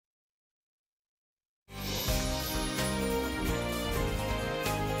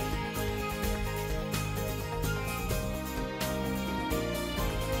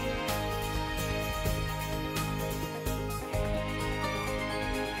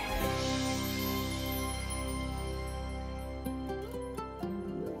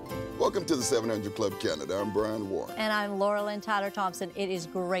Welcome to the 700 Club Canada. I'm Brian Warren. And I'm Laura Lynn Tyler Thompson. It is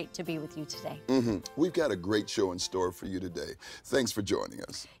great to be with you today. We've got a great show in store for you today. Thanks for joining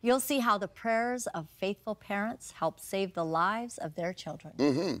us. You'll see how the prayers of faithful parents help save the lives of their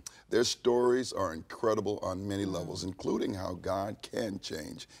children. Their stories are incredible on many levels, including how God can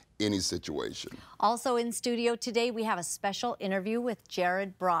change any situation. Also in studio today, we have a special interview with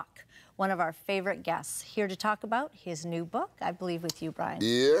Jared Brock, one of our favorite guests, here to talk about his new book, I believe with you, Brian.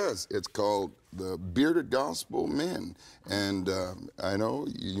 Yes, it's called The Bearded Gospel Men. And I know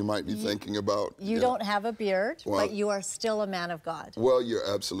you might be thinking about... You don't have a beard, well, but you are still a man of God. Well, you're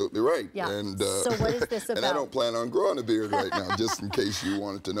absolutely right. Yeah. And, so what is this about? And I don't plan on growing a beard right now, just in case you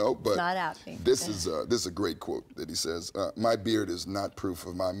wanted to know. But not happening. This is a great quote that he says, my beard is not proof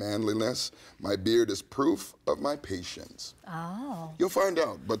of my manliness. My beard is proof of my patience. Oh. You'll find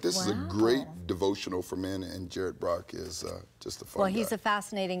out. But this is a great devotional for men, and Jared Brock is just a fun guy. Well, he's a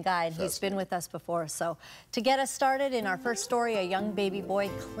fascinating guy, and he's been with us before. So to get us started, in our first story, a young baby boy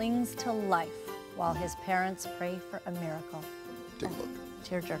clings to life while his parents pray for a miracle. Take a look.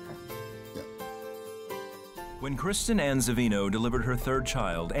 Tearjerker. Yeah. When Kristen Ann Zavino delivered her third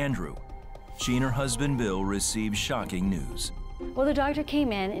child, Andrew, she and her husband Bill received shocking news. Well, the doctor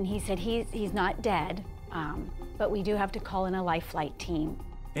came in and he said he's not dead, but we do have to call in a life flight team.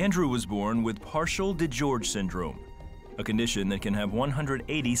 Andrew was born with partial DeGeorge syndrome, a condition that can have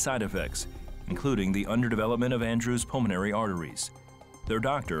 180 side effects, including the underdevelopment of Andrew's pulmonary arteries. Their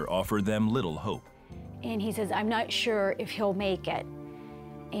doctor offered them little hope. And he says, I'm not sure if he'll make it.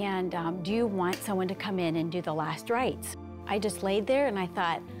 And do you want someone to come in and do the last rites? I just laid there and I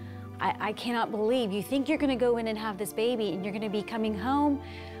thought, I cannot believe you think you're going to go in and have this baby and you're going to be coming home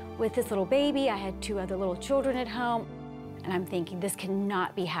with this little baby. I had 2 other little children at home. And I'm thinking, this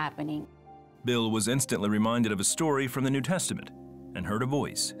cannot be happening. Bill was instantly reminded of a story from the New Testament and heard a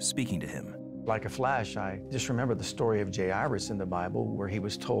voice speaking to him. Like a flash, I just remember the story of Jairus in the Bible where he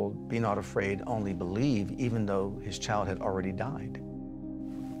was told, be not afraid, only believe, even though his child had already died.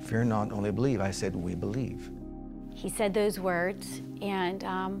 Fear not, only believe. I said, we believe. He said those words, and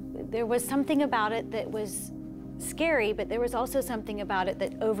there was something about it that was scary, but there was also something about it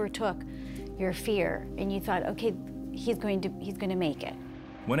that overtook your fear, and you thought, okay, he's going to make it.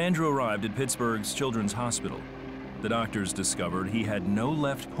 When Andrew arrived at Pittsburgh's Children's Hospital, the doctors discovered he had no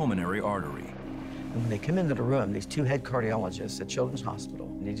left pulmonary artery. And when they come into the room, these 2 head cardiologists at Children's Hospital,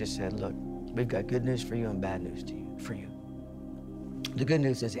 and he just said, look, we've got good news for you and bad news for you. The good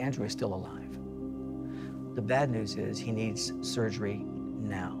news is Andrew is still alive. The bad news is he needs surgery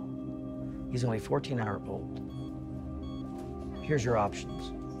now. He's only 14-hour old. Here's your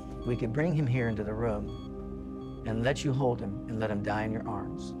options. We could bring him here into the room and let you hold him and let him die in your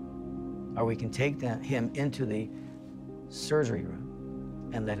arms. Or we can take him into the surgery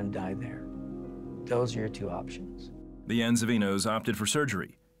room and let him die there. Those are your 2 options. The Anzavinos opted for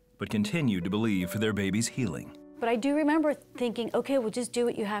surgery, but continued to believe for their baby's healing. But I do remember thinking, okay, well, just do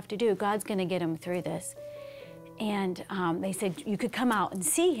what you have to do. God's going to get him through this. And they said you could come out and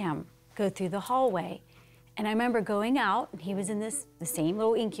see him go through the hallway. And I remember going out, and he was in the same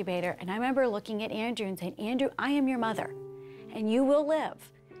little incubator, and I remember looking at Andrew and saying, Andrew, I am your mother, and you will live,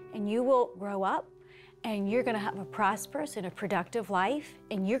 and you will grow up, and you're going to have a prosperous and a productive life,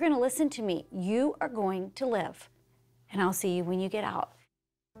 and you're going to listen to me. You are going to live, and I'll see you when you get out.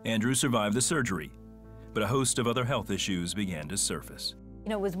 Andrew survived the surgery, but a host of other health issues began to surface. You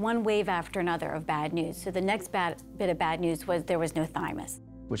know, it was one wave after another of bad news. So the next bit of bad news was there was no thymus.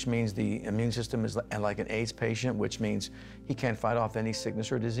 Which means the immune system is like an AIDS patient, which means he can't fight off any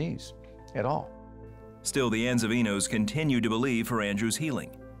sickness or disease at all. Still, the Anzavinos continued to believe for Andrew's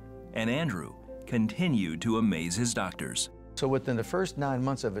healing, and Andrew continued to amaze his doctors. So within the first 9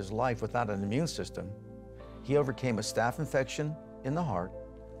 months of his life without an immune system, he overcame a staph infection in the heart,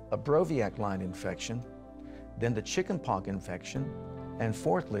 a Broviac line infection, then the chickenpox infection, and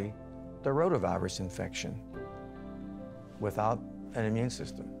fourthly, the rotavirus infection without an immune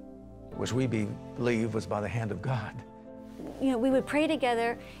system, which we believe was by the hand of God. You know, we would pray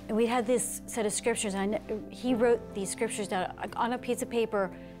together, and we had this set of scriptures, and he wrote these scriptures down on a piece of paper.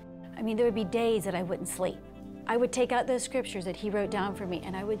 I mean, there would be days that I wouldn't sleep. I would take out those scriptures that he wrote down for me,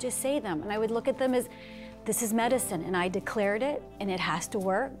 and I would just say them, and I would look at them as, this is medicine, and I declared it, and it has to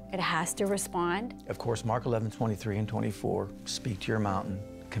work, it has to respond. Of course, Mark 11:23 and 24, speak to your mountain,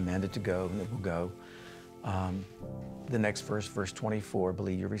 command it to go, and it will go. The next verse, verse 24,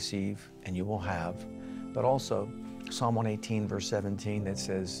 believe you receive, and you will have. But also, Psalm 118, verse 17, that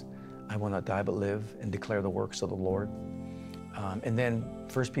says, I will not die but live and declare the works of the Lord. And then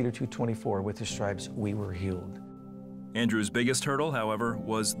 1 Peter 2:24, with his stripes we were healed. Andrew's biggest hurdle, however,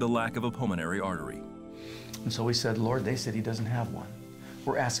 was the lack of a pulmonary artery. And so we said, Lord, they said he doesn't have one.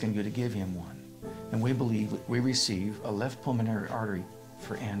 We're asking you to give him one. And we believe we receive a left pulmonary artery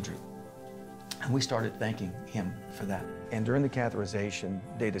for Andrew. And we started thanking him for that. And during the catheterization,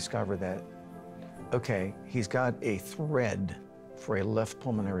 they discovered that, okay, he's got a thread for a left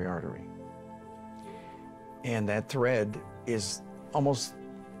pulmonary artery. And that thread is almost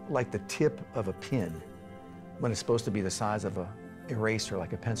like the tip of a pin when it's supposed to be the size of an eraser,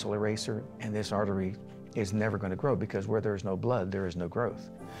 like a pencil eraser, and this artery is never going to grow because where there is no blood, there is no growth.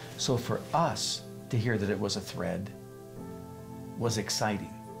 So for us to hear that it was a thread was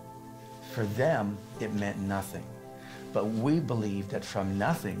exciting. For them, it meant nothing. But we believe that from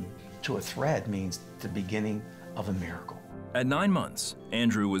nothing to a thread means the beginning of a miracle. At 9 months,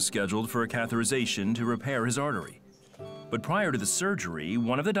 Andrew was scheduled for a catheterization to repair his artery. But prior to the surgery,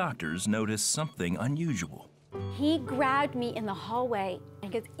 one of the doctors noticed something unusual. He grabbed me in the hallway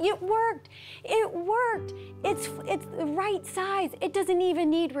and goes, "It worked, it worked. It's the right size. It doesn't even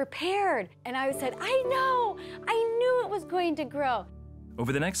need repaired." And I said, I knew it was going to grow.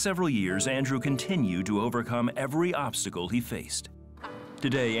 Over the next several years, Andrew continued to overcome every obstacle he faced.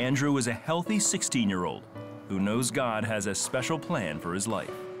 Today, Andrew is a healthy 16-year-old who knows God has a special plan for his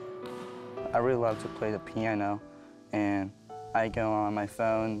life. I really love to play the piano, and I go on my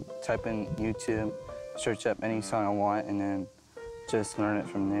phone, type in YouTube, search up any song I want, and then just learn it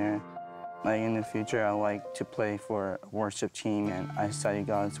from there. Like in the future, I like to play for a worship team, and I study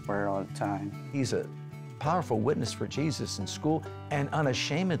God's Word all the time. He's a powerful witness for Jesus in school, and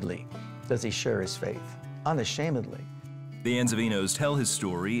unashamedly does he share his faith. Unashamedly. The Anzavinos tell his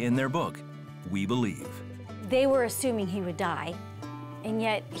story in their book, We Believe. They were assuming he would die, and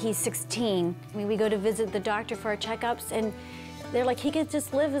yet he's 16. I mean, we go to visit the doctor for our checkups, and they're like, he could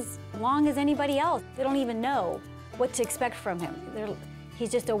just live as long as anybody else. They don't even know what to expect from him.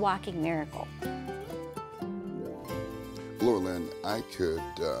 He's just a walking miracle. Laura Lynn, I could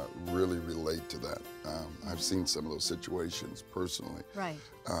really relate to that. I've seen some of those situations personally, Right.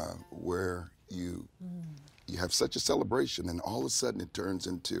 Where you have such a celebration, and all of a sudden it turns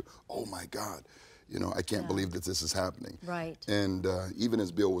into, oh my God, you know, I can't believe that this is happening. Right. And even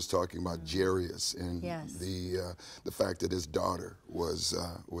as Bill was talking about Jairus and Yes. the fact that his daughter was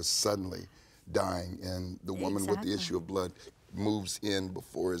suddenly dying, and the woman with the issue of blood moves in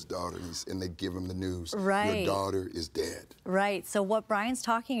before his daughter, and they give him the news. Right. Your daughter is dead. Right. So what Brian's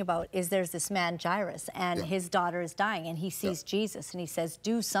talking about is there's this man, Jairus, and his daughter is dying, and he sees Jesus, and he says,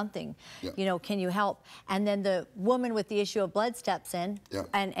 do something. You know, can you help? And then the woman with the issue of blood steps in,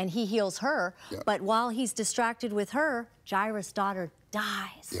 and he heals her. But while he's distracted with her, Jairus' daughter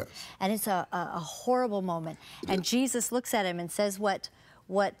dies. And it's a horrible moment. And Jesus looks at him and says what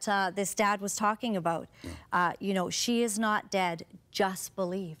this dad was talking about. You know, she is not dead, just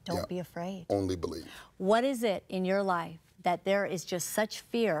believe. Don't be afraid. Only believe. What is it in your life that there is just such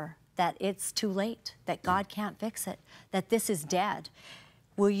fear that it's too late, that God can't fix it, that this is dead?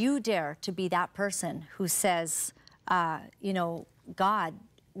 Will you dare to be that person who says, you know, God,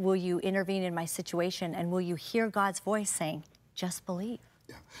 will you intervene in my situation, and will you hear God's voice saying, just believe,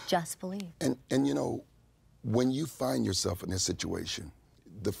 just believe. And you know, when you find yourself in this situation,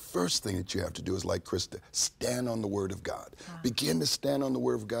 the first thing that you have to do is, like Krista, stand on the Word of God. Begin to stand on the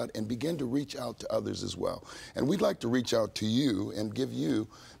Word of God and begin to reach out to others as well. And we'd like to reach out to you and give you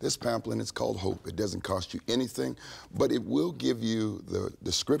this pamphlet. It's called Hope. It doesn't cost you anything, but it will give you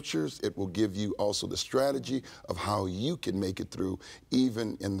the scriptures. It will give you also the strategy of how you can make it through,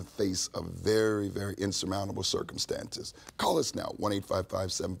 even in the face of very, very insurmountable circumstances. Call us now,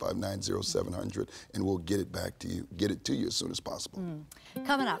 1-855-759-0700, and we'll get it back to you, get it to you as soon as possible.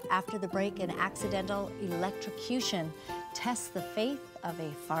 Coming up after the break, an accidental electrocution tests the faith of a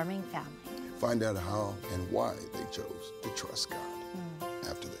farming family. Find out how and why they chose to trust God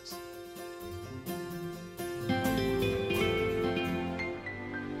after this.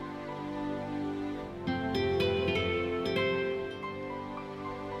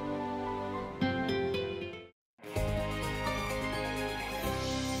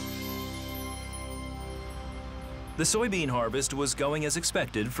 The soybean harvest was going as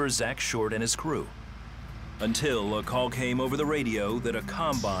expected for Zach Short and his crew, until a call came over the radio that a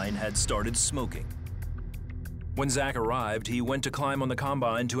combine had started smoking. When Zach arrived, he went to climb on the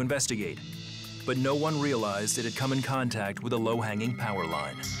combine to investigate, but no one realized it had come in contact with a low-hanging power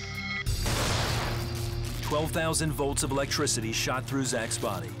line. 12,000 volts of electricity shot through Zach's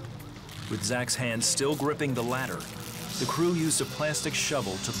body. With Zach's hands still gripping the ladder, the crew used a plastic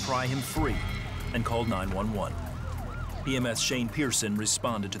shovel to pry him free and called 911. EMS Shane Pearson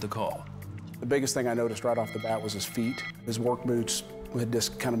responded to the call. The biggest thing I noticed right off the bat was his feet. His work boots had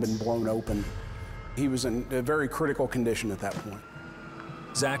just kind of been blown open. He was in a very critical condition at that point.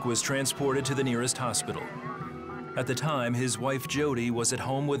 Zach was transported to the nearest hospital. At the time, his wife Jody was at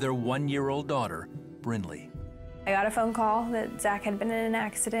home with their 1-year-old daughter, Brinley. I got a phone call that Zach had been in an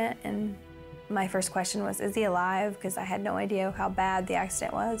accident, and my first question was, is he alive? Because I had no idea how bad the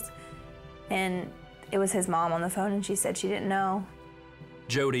accident was. And it was his mom on the phone, and she said she didn't know.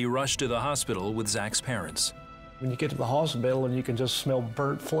 Jody rushed to the hospital with Zach's parents. When you get to the hospital and you can just smell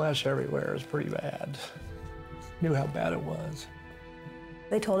burnt flesh everywhere, it's pretty bad. Knew how bad it was.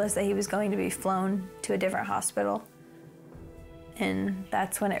 They told us that he was going to be flown to a different hospital. And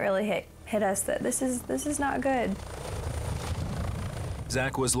that's when it really hit us that this is not good.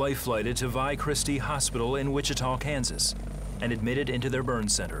 Zach was life-flighted to Vi Christie Hospital in Wichita, Kansas, and admitted into their burn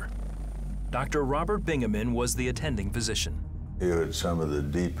center. Dr. Robert Bingaman was the attending physician. He had some of the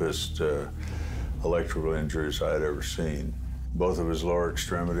deepest electrical injuries I had ever seen. Both of his lower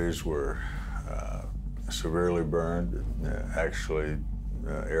extremities were severely burned. Actually,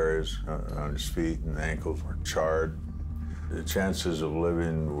 areas on his feet and ankles were charred. The chances of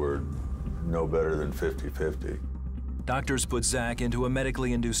living were no better than 50-50. Doctors put Zach into a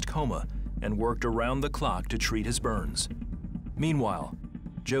medically induced coma and worked around the clock to treat his burns. Meanwhile,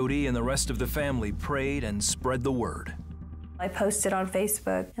 Jody and the rest of the family prayed and spread the word. I posted on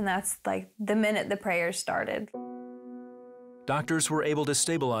Facebook, and that's like the minute the prayers started. Doctors were able to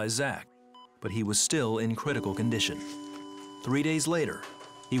stabilize Zach, but he was still in critical condition. 3 days later,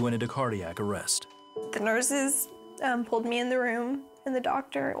 he went into cardiac arrest. The nurses pulled me in the room, and the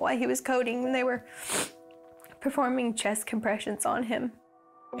doctor, while he was coding, and they were performing chest compressions on him.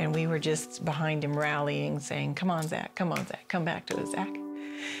 And we were just behind him rallying, saying, come on, Zach, come back to us, Zach.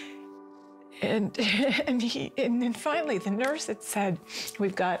 And then finally the nurse had said,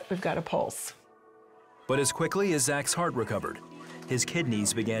 we've got a pulse. But as quickly as Zach's heart recovered, his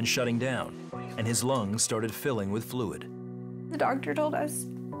kidneys began shutting down and his lungs started filling with fluid. The doctor told us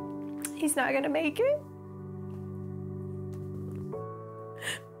he's not gonna make it.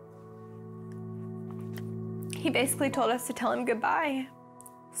 He basically told us to tell him goodbye.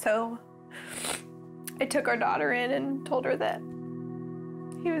 So I took our daughter in and told her that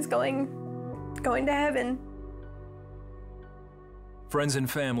he was going to heaven. Friends and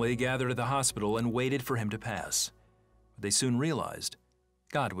family gathered at the hospital and waited for him to pass. But they soon realized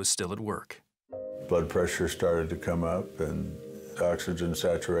God was still at work. Blood pressure started to come up and oxygen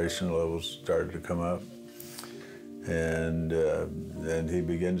saturation levels started to come up. And he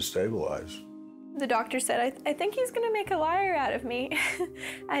began to stabilize. The doctor said, I think he's gonna make a liar out of me.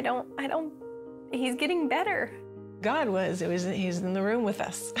 He's getting better. God was in the room with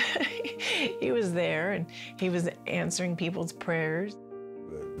us. He was there and he was answering people's prayers.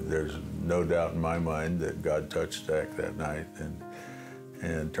 There's no doubt in my mind that God touched Zach that night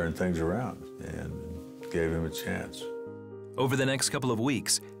and turned things around and gave him a chance. Over the next couple of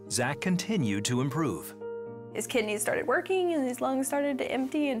weeks, Zach continued to improve. His kidneys started working and his lungs started to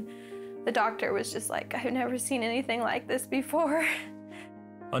empty, and the doctor was just like, I've never seen anything like this before.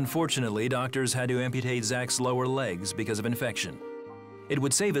 Unfortunately, doctors had to amputate Zach's lower legs because of infection. It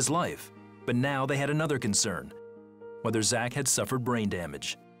would save his life, but now they had another concern: whether Zach had suffered brain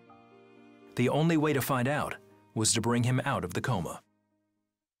damage. The only way to find out was to bring him out of the coma.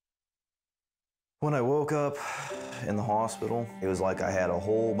 When I woke up in the hospital, it was like I had a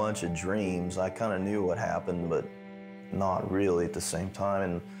whole bunch of dreams. I kind of knew what happened, but not really at the same time.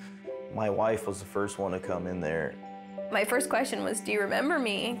 And my wife was the first one to come in there. My first question was, do you remember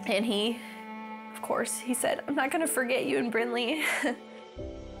me? And he, of course, he said, I'm not gonna forget you and Brinley.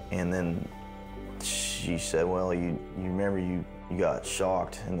 And then she said, well, you remember you got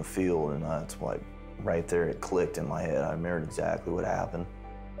shocked in the field, and that's like right there it clicked in my head. I remembered exactly what happened.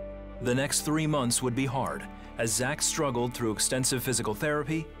 The next 3 months would be hard as Zach struggled through extensive physical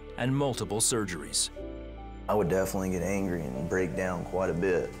therapy and multiple surgeries. I would definitely get angry and break down quite a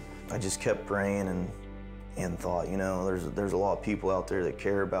bit. I just kept praying and thought, you know, there's a lot of people out there that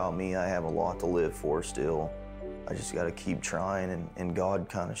care about me. I have a lot to live for still. I just got to keep trying, and God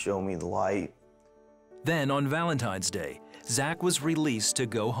kind of showed me the light. Then on Valentine's Day, Zach was released to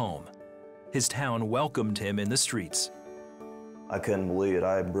go home. His town welcomed him in the streets. I couldn't believe it.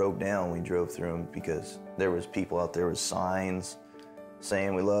 I broke down when we drove through them because there was people out there with signs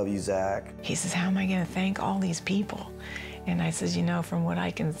saying, we love you, Zach. He says, how am I going to thank all these people? And I says, you know, from what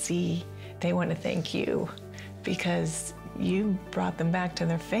I can see, they want to thank you because you brought them back to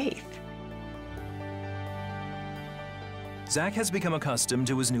their faith. Zach has become accustomed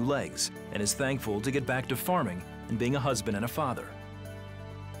to his new legs and is thankful to get back to farming and being a husband and a father.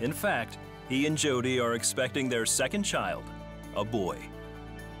 In fact, He and Jody are expecting their second child, a boy.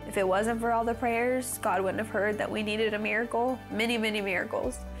 If it wasn't for all the prayers, God wouldn't have heard that we needed a miracle, many, many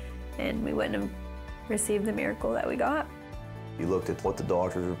miracles, and we wouldn't have received the miracle that we got. You looked at what the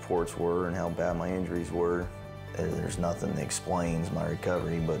doctor's reports were and how bad my injuries were. There's nothing that explains my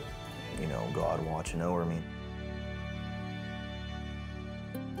recovery, but, you know, God watching over me.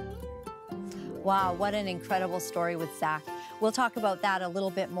 Wow, what an incredible story with Zach. We'll talk about that a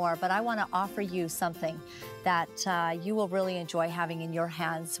little bit more, but I want to offer you something that you will really enjoy having in your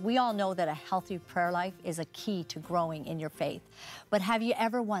hands. We all know that a healthy prayer life is a key to growing in your faith. But have you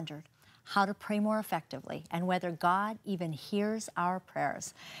ever wondered how to pray more effectively and whether God even hears our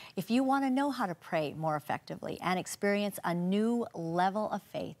prayers? If you want to know how to pray more effectively and experience a new level of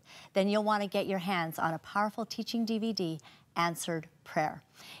faith, then you'll want to get your hands on a powerful teaching DVD, Answered Prayer.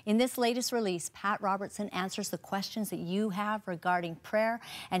 In this latest release, Pat Robertson answers the questions that you have regarding prayer,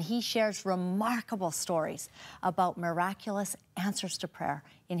 and he shares remarkable stories about miraculous answers to prayer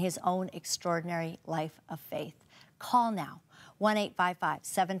in his own extraordinary life of faith. Call now,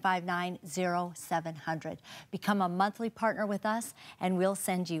 1-855-759-0700. Become a monthly partner with us, and we'll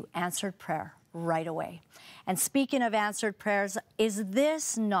send you answered prayer right away. And speaking of answered prayers, is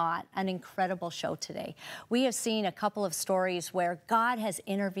this not an incredible show today? We have seen a couple of stories where God has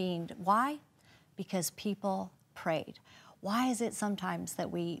intervened. Why? Because people prayed. Why is it sometimes that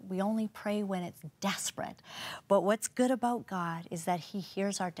we only pray when it's desperate? But what's good about God is that he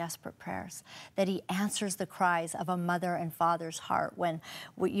hears our desperate prayers, that he answers the cries of a mother and father's heart when,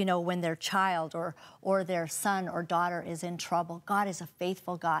 you know, when their child or their son or daughter is in trouble. God is a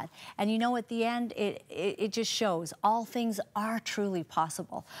faithful God. And you know, at the end, it just shows all things are truly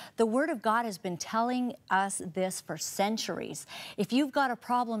possible. The Word of God has been telling us this for centuries. If you've got a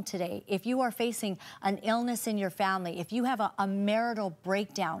problem today, if you are facing an illness in your family, if you have a marital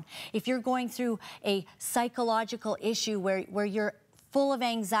breakdown, if you're going through a psychological issue where you're full of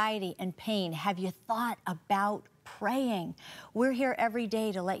anxiety and pain, have you thought about praying? We're here every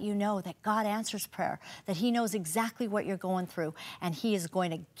day to let you know that God answers prayer, that he knows exactly what you're going through, and he is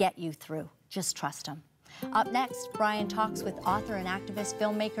going to get you through. Just trust him. Up next, Brian talks with author and activist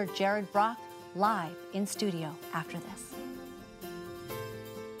filmmaker Jared Brock, live in studio after this.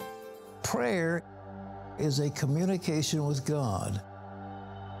 Prayer is a communication with God.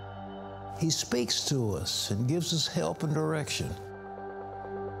 He speaks to us and gives us help and direction.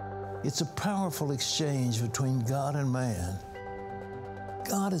 It's a powerful exchange between God and man.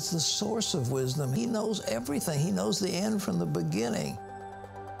 God is the source of wisdom. He knows everything. He knows the end from the beginning.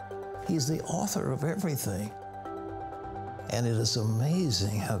 He's the author of everything. And it is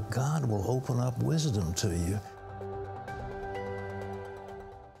amazing how God will open up wisdom to you.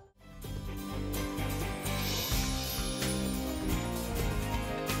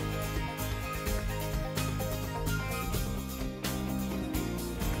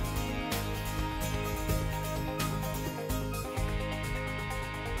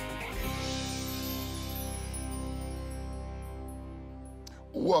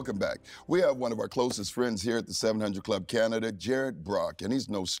 Welcome back. We have one of our closest friends here at the 700 Club Canada, Jared Brock, and he's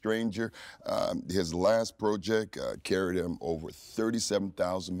no stranger. His last project carried him over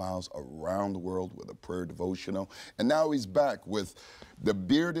 37,000 miles around the world with a prayer devotional, and now he's back with the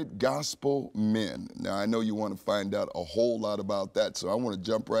Bearded Gospel Men. Now, I know you want to find out a whole lot about that, so I want to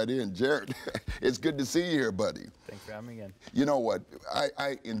jump right in. Jared, it's good to see you here, buddy. Thanks for having me again. You know what?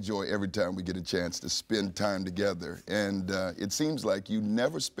 I enjoy every time we get a chance to spend time together, and it seems like you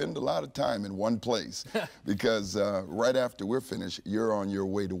never spend a lot of time in one place because right after we're finished, you're on your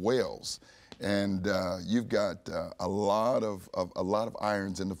way to Wales. And you've got a lot of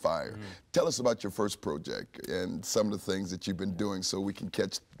irons in the fire. Tell us about your first project and some of the things that you've been doing so we can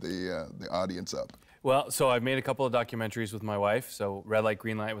catch the audience up. Well, so I've made a couple of documentaries with my wife. So Red Light,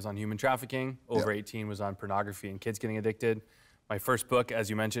 Green Light was on human trafficking. Over 18 was on pornography and kids getting addicted. My first book, as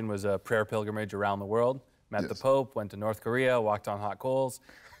you mentioned, was a prayer pilgrimage around the world. Met the Pope, went to North Korea, walked on hot coals.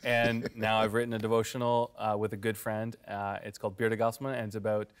 And now I've written a devotional with a good friend. It's called Bearded Gospel Men, and it's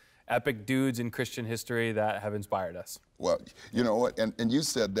about epic dudes in Christian history that have inspired us. Well, you know what, and you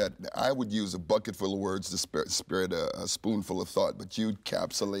said that I would use a bucket full of words to spread a spoonful of thought, but you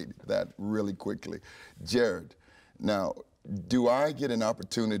encapsulate that really quickly. Jared, now, do I get an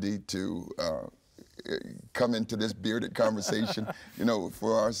opportunity to come into this bearded conversation, you know,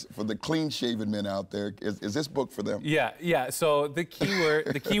 for the clean-shaven men out there? Is this book for them? Yeah. So the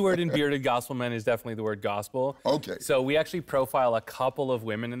key word in Bearded Gospel Men is definitely the word gospel. Okay. So we actually profile a couple of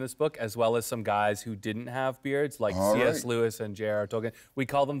women in this book, as well as some guys who didn't have beards, like C.S. Lewis and J.R.R. Tolkien. We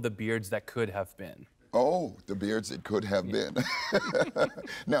call them the beards that could have been. Oh, the beards that could have been.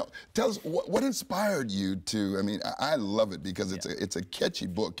 Now, tell us, what inspired you to, I mean, I love it because it's a catchy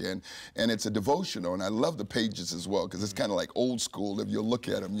book, and it's a devotional, and I love the pages as well, because it's kind of like old school. If you look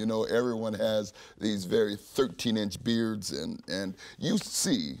at them, you know, everyone has these very 13-inch beards, and you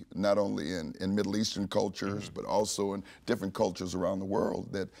see, not only in Middle Eastern cultures, but also in different cultures around the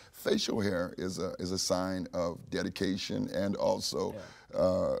world, that facial hair is a sign of dedication and also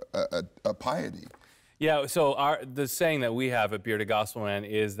a piety. Yeah, so the saying that we have at Bearded Gospel Man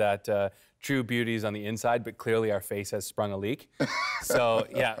is that true beauty is on the inside, but clearly our face has sprung a leak. So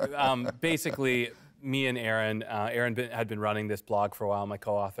yeah, basically me and Aaron had been running this blog for a while, my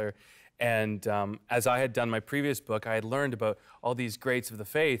co-author, and as I had done my previous book, I had learned about all these greats of the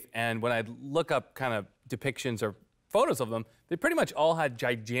faith, and when I'd look up kind of depictions or photos of them, they pretty much all had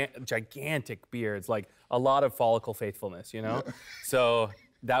gigantic beards, like a lot of follicle faithfulness, you know? Yeah. So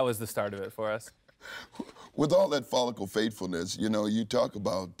that was the start of it for us. With all that follicle faithfulness, you know, you talk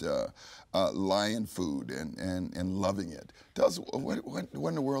about lion food and loving it. Tell us, what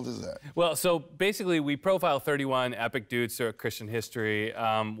in the world is that? Well, so basically we profile 31 epic dudes throughout Christian history.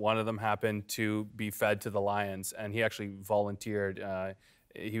 One of them happened to be fed to the lions, and he actually volunteered.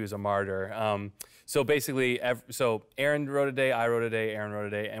 He was a martyr. So basically, so Aaron wrote a day, I wrote a day, Aaron wrote a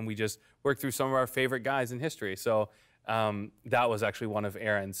day, and we just worked through some of our favorite guys in history. So that was actually one of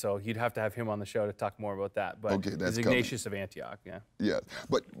Aaron's, so you'd have to have him on the show to talk more about that. But okay, that's Ignatius of Antioch, yeah. Yeah,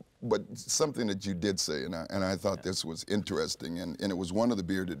 but something that you did say, and I thought this was interesting, and it was one of the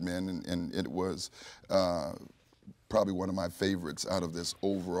bearded men, and it was probably one of my favorites out of this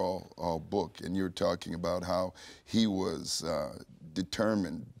overall book. And you're talking about how he was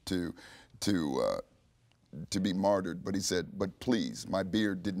determined to be martyred, but he said, "But please, my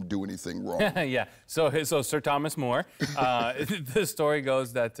beard didn't do anything wrong." Yeah. So Sir Thomas More, the story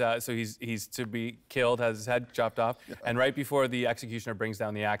goes that so he's to be killed, has his head chopped off, and right before the executioner brings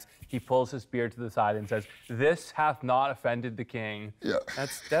down the axe, he pulls his beard to the side and says, "This hath not offended the king." Yeah.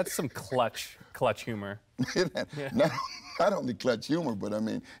 That's some clutch humor. Not only clutch humor, but I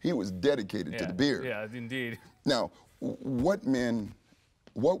mean, he was dedicated to the beard. Yeah, indeed. Now, what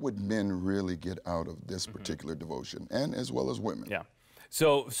would men really get out of this particular devotion, and as well as women? Yeah.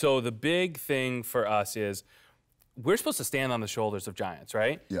 So the big thing for us is we're supposed to stand on the shoulders of giants,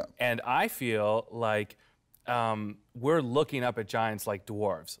 right? Yeah. And I feel like we're looking up at giants like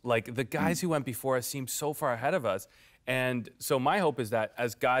dwarves. Like the guys who went before us seem so far ahead of us. And so my hope is that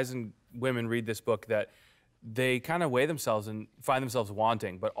as guys and women read this book, that they kind of weigh themselves and find themselves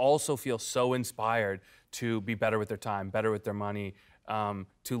wanting, but also feel so inspired to be better with their time, better with their money,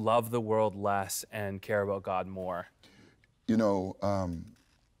 to love the world less and care about God more. You know,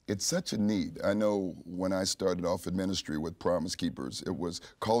 it's such a need. I know when I started off in ministry with Promise Keepers, it was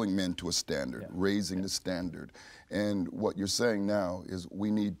calling men to a standard, raising the standard. And what you're saying now is we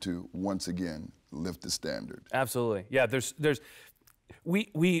need to, once again, lift the standard. Absolutely. Yeah,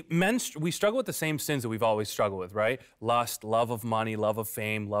 we struggle with the same sins that we've always struggled with, right? Lust, love of money, love of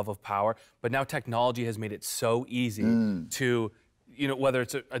fame, love of power. But now technology has made it so easy to, you know, whether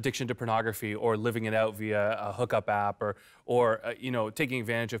it's addiction to pornography or living it out via a hookup app or you know, taking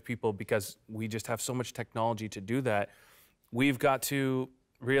advantage of people because we just have so much technology to do that. We've got to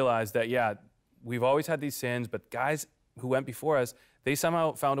realize that, yeah, we've always had these sins, but guys who went before us, they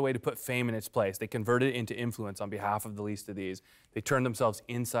somehow found a way to put fame in its place. They converted it into influence on behalf of the least of these. They turned themselves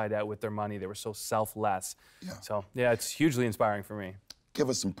inside out with their money. They were so selfless. Yeah. So, yeah, it's hugely inspiring for me. Give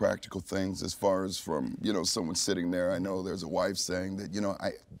us some practical things as far as from, you know, someone sitting there. I know there's a wife saying that, you know,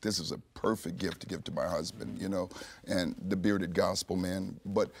 this is a perfect gift to give to my husband, you know, and the Bearded Gospel Man.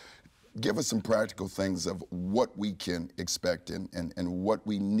 But give us some practical things of what we can expect and what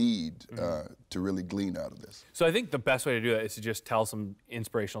we need to really glean out of this. So I think the best way to do that is to just tell some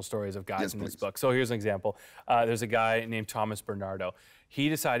inspirational stories of guys in this book. So here's an example. There's a guy named Thomas Bernardo. He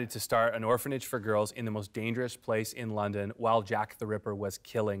decided to start an orphanage for girls in the most dangerous place in London while Jack the Ripper was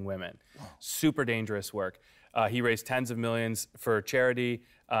killing women. Wow. Super dangerous work. He raised tens of millions for charity.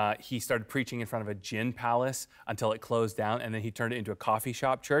 He started preaching in front of a gin palace until it closed down, and then he turned it into a coffee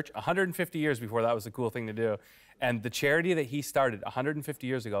shop church 150 years before that was a cool thing to do. And the charity that he started 150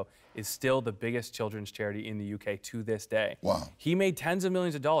 years ago is still the biggest children's charity in the UK to this day. Wow. He made tens of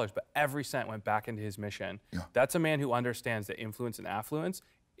millions of dollars, but every cent went back into his mission. Yeah. That's a man who understands that influence and affluence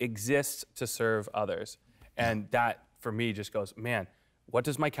exists to serve others. And that, for me, just goes, man, what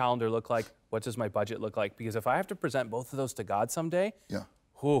does my calendar look like? What does my budget look like? Because if I have to present both of those to God someday,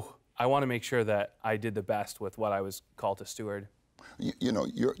 I want to make sure that I did the best with what I was called to steward. You know,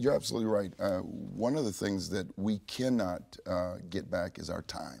 you're absolutely right. One of the things that we cannot get back is our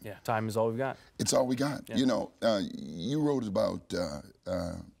time. Yeah, time is all we've got. It's all we got. Yeah. You know, you wrote about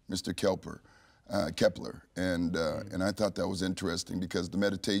Mr. Kepler, and I thought that was interesting because the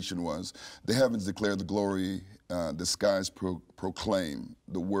meditation was, the heavens declare the glory, the skies proclaim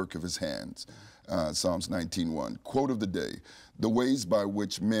the work of his hands. Psalms 19:1. Quote of the day: the ways by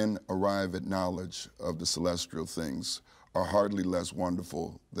which men arrive at knowledge of the celestial things are hardly less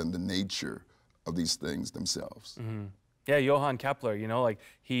wonderful than the nature of these things themselves. Mm-hmm. Yeah, Johann Kepler, you know, like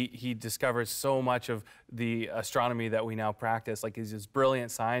he discovers so much of the astronomy that we now practice. Like, he's this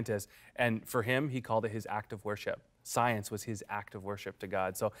brilliant scientist, and for him, he called it his act of worship. Science was his act of worship to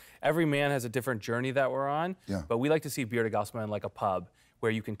God. So every man has a different journey that we're on, but we like to see Bearded Gospel Men like a pub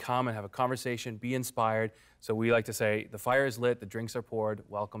where you can come and have a conversation, be inspired. So we like to say, the fire is lit, the drinks are poured,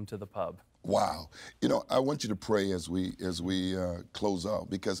 welcome to the pub. Wow. You know, I want you to pray as we close out,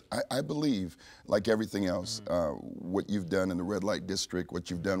 because I believe, like everything else, what you've done in the red light district,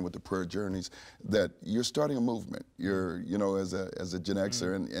 what you've done with the prayer journeys, that you're starting a movement. You're, you know, as a Gen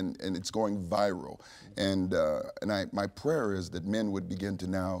Xer, and it's going viral. And my prayer is that men would begin to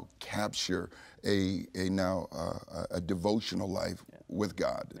now capture a devotional life with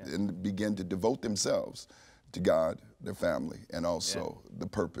God, and begin to devote themselves to God, their family, and also the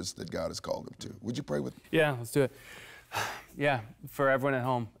purpose that God has called them to. Would you pray with me? Yeah, let's do it. Yeah, for everyone at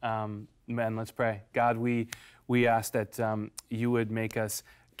home, men, let's pray. God, we ask that you would make us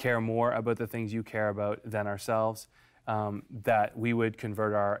care more about the things you care about than ourselves, that we would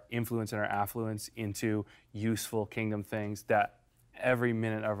convert our influence and our affluence into useful kingdom things, that every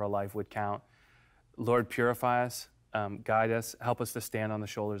minute of our life would count. Lord, purify us, guide us, help us to stand on the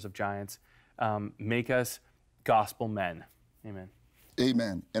shoulders of giants, make us gospel men. Amen.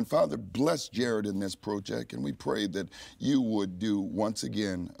 Amen. And Father, bless Jared in this project, and we pray that you would do once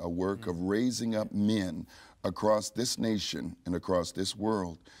again a work of raising up men across this nation and across this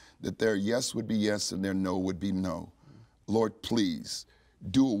world, that their yes would be yes and their no would be no. Lord, please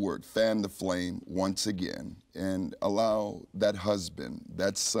do a work, fan the flame once again, and allow that husband,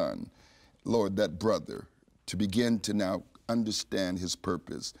 that son, Lord, that brother, to begin to now understand his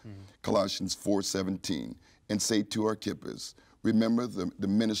purpose. Colossians 4:17. And say to our kippers, remember the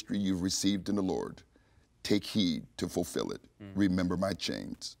ministry you've received in the Lord. Take heed to fulfill it. Remember my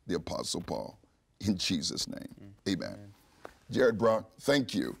chains, the Apostle Paul. In Jesus' name, amen. Jared Brock,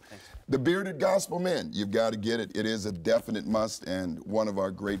 thank you. Thanks. The Bearded Gospel Men, you've got to get it. It is a definite must, and one of our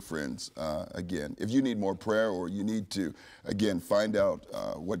great friends. Again, if you need more prayer, or you need to, again, find out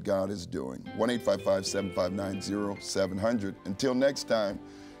what God is doing, 1-855-759-0700. Until next time,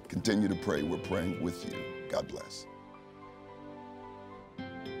 continue to pray. We're praying with you. God bless.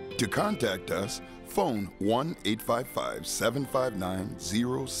 To contact us, phone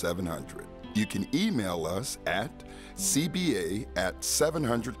 1-855-759-0700. You can email us at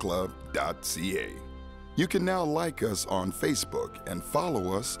cba@700club.ca. You can now like us on Facebook and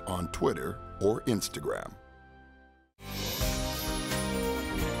follow us on Twitter or Instagram.